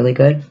ends really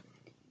good.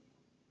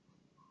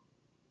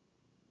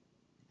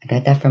 I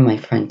got that from my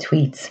friend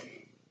Tweets.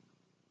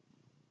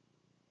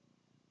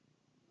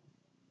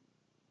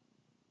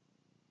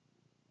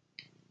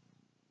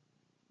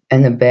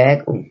 And the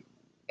bag, ooh,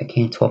 I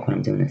can't talk when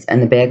I'm doing this.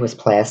 And the bag was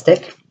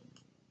plastic.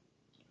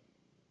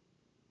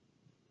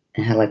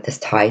 It had like this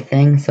tie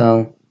thing,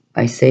 so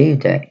I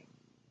saved it.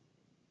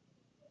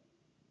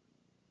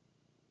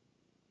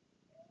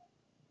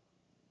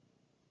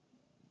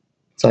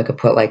 So I could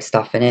put like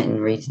stuff in it and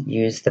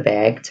reuse the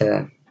bag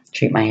to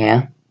treat my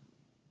hair.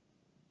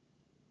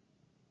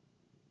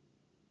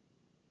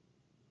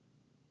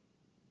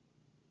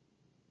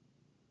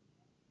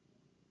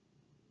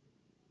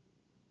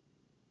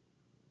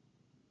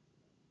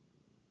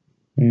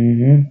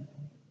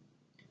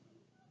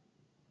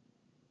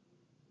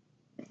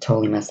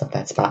 Totally messed up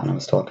that spot when I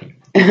was talking.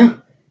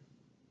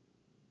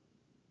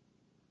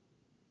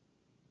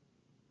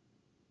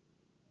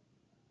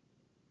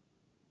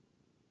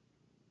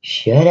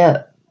 Shut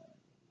up.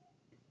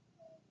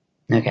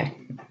 Okay.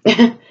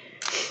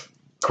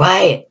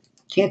 Quiet.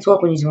 Can't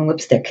talk when you're doing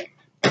lipstick.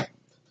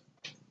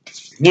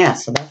 Yeah,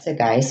 so that's it,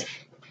 guys.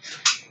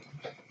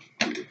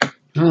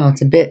 Oh,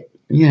 it's a bit,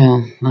 you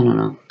know, I don't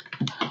know.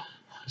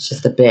 It's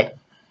just a bit.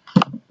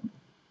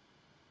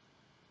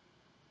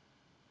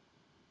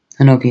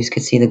 I don't know if you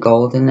could see the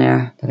gold in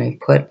there that I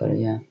put, but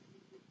yeah.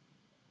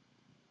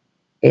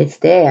 It's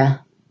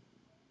there.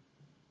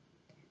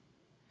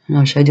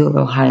 Oh, should I do a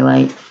little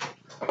highlight?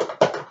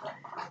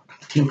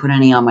 Didn't put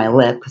any on my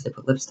lip because I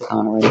put lipstick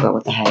on already, but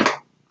what the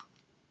heck.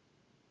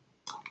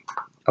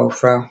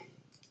 Ofra.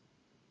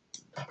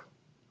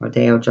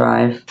 Rodeo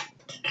Drive.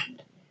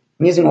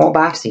 I'm using all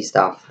Boxy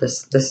stuff.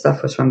 This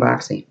stuff was from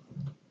Boxy.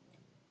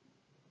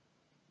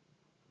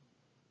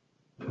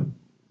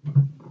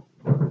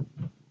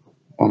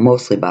 Well,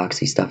 mostly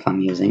boxy stuff I'm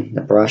using.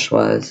 The brush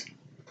was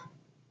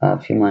a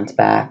few months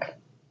back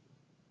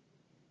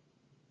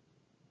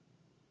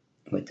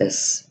with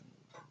this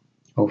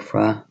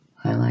Ofra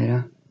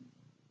highlighter.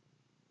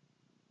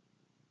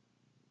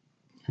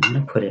 I'm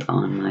going to put it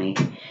on my,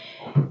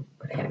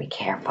 but I got to be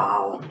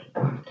careful.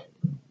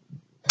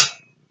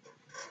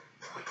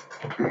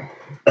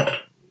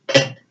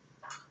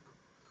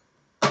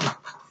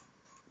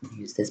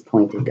 Use this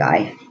pointed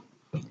guy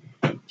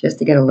just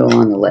to get a little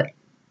on the lip.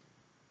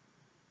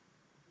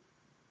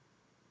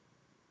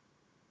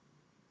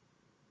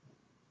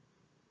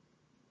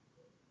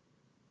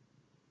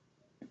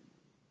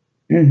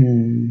 A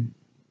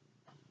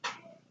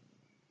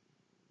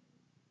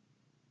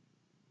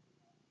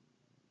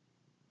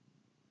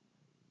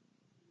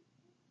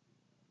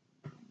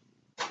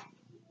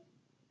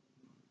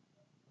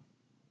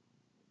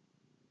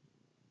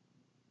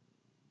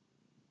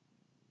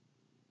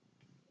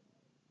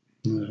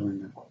little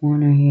in the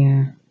corner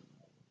here.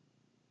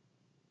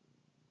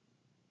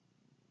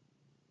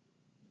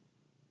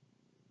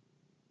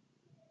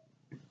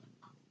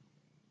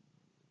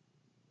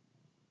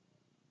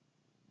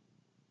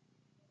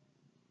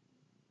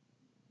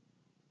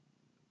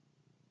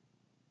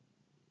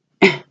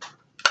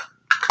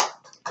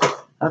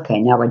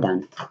 Okay, now we're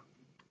done.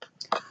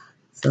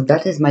 So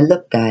that is my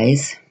look,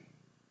 guys.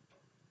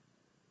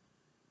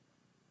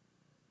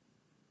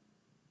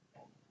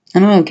 I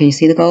don't know, can you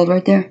see the gold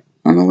right there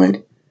on the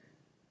lid?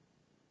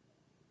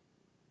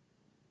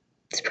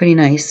 It's pretty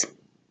nice,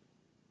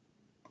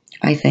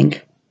 I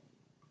think.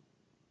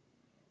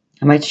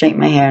 I might straighten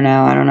my hair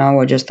now, I don't know,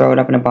 or just throw it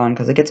up in a bun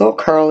because it gets all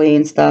curly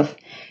and stuff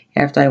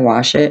after I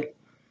wash it.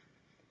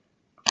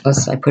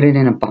 Plus, I put it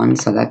in a bun,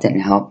 so that didn't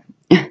help.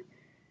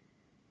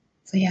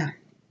 So, yeah.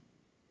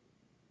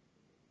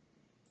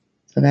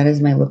 So that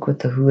is my look with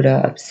the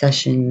Huda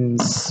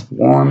Obsessions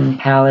Warm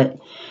Palette.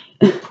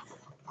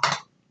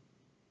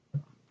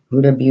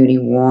 Huda Beauty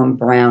Warm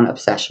Brown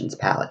Obsessions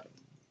Palette.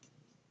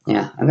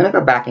 Yeah, I'm going to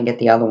go back and get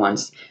the other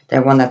ones. They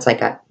have one that's like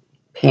a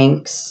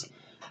pinks,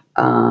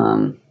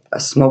 a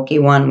smoky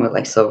one with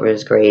like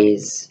silvers,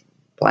 grays,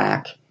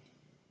 black.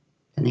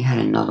 Then they had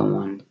another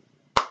one.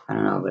 I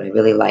don't know, but I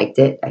really liked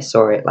it. I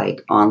saw it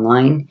like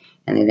online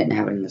and they didn't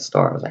have it in the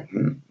store. I was like,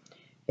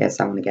 yes,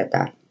 I want to get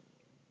that.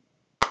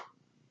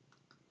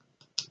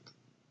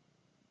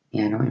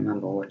 Yeah, I don't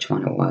remember which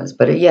one it was.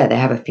 But yeah, they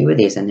have a few of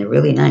these and they're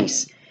really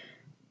nice.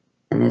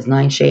 And there's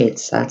 9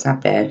 shades, so that's not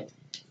bad.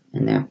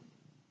 And they're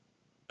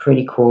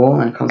pretty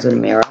cool. And it comes with a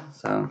mirror.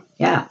 So,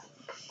 yeah.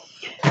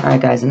 Alright,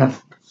 guys,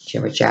 enough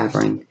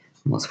jibber-jabbering.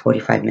 Almost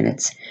 45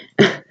 minutes.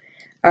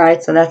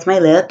 Alright, so that's my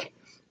look.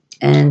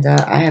 And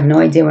I have no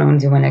idea what I'm going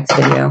to do in my next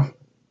video.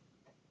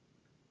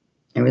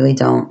 I really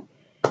don't.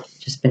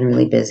 Just been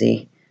really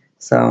busy.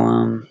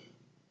 So,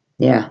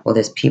 yeah. Well,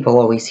 there's people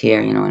always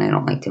here, you know, and I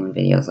don't like doing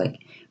videos like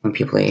when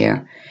people are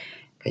here.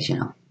 Because, you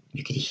know,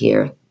 you could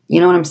hear. You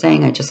know what I'm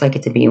saying? I just like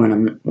it to be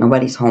when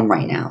nobody's home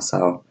right now.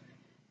 So,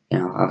 you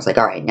know, I was like,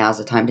 all right, now's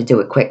the time to do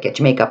it. Quick, get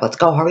your makeup. Let's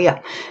go. Hurry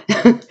up.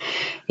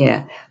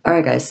 Yeah. All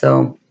right, guys.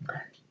 So,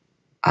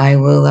 I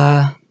will,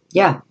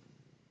 yeah,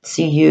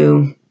 see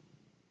you.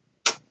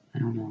 I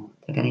don't know.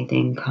 Think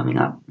anything coming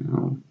up?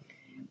 No.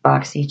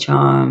 Boxy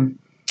Charm.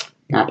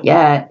 Not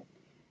yet.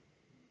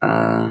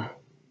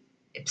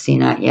 Ipsy,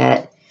 not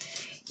yet.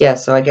 Yeah,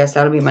 so I guess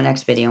that'll be my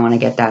next video when I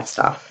get that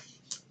stuff.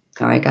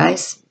 All right,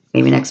 guys.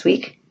 Maybe next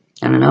week.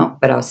 I don't know.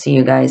 But I'll see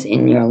you guys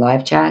in your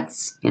live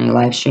chats, in your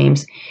live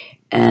streams.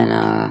 And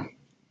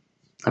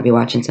I'll be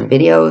watching some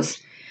videos.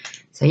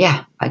 So,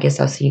 yeah, I guess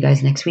I'll see you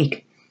guys next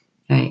week.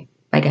 All right.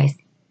 Bye, guys.